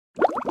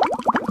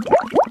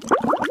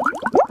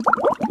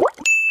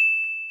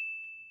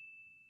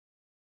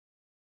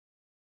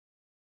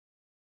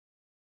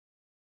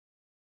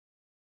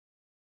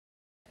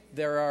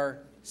There are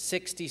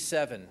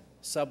 67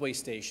 subway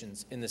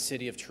stations in the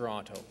City of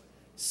Toronto.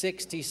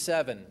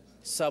 67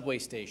 subway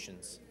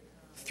stations.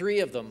 3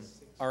 of them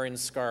are in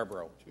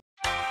Scarborough.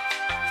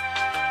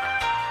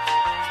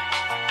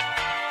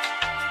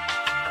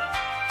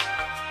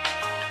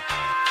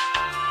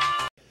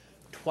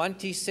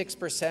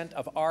 26%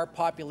 of our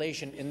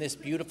population in this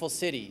beautiful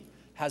city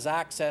has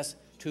access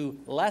to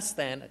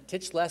a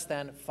titch less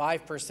than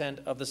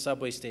 5% of the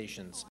subway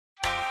stations.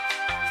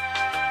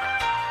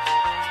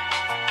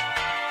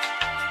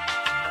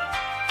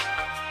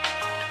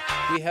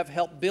 We have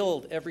helped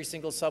build every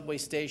single subway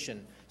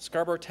station.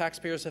 Scarborough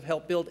taxpayers have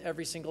helped build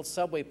every single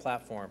subway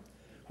platform.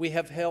 We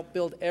have helped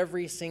build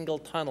every single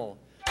tunnel.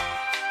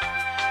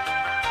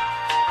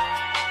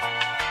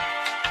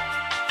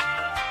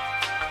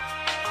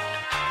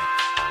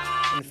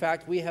 In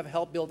fact, we have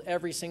helped build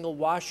every single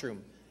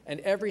washroom and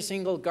every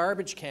single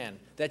garbage can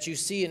that you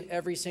see in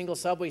every single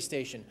subway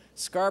station.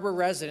 Scarborough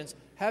residents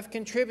have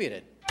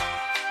contributed.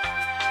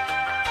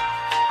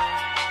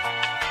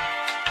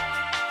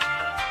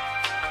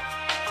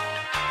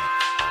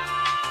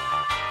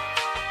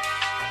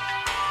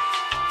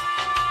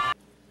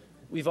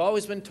 We've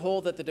always been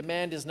told that the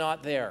demand is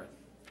not there,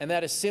 and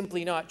that is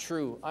simply not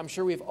true. I'm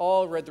sure we've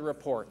all read the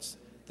reports.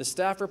 The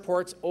staff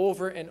reports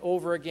over and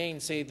over again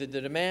say that the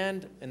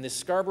demand in the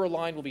Scarborough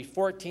line will be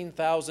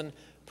 14,000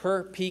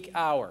 per peak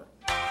hour.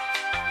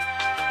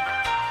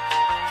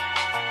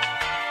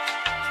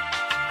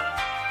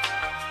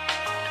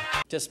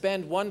 To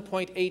spend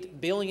 $1.8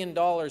 billion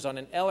on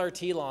an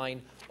LRT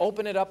line,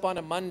 open it up on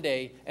a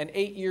Monday, and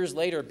 8 years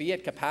later be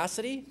at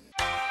capacity?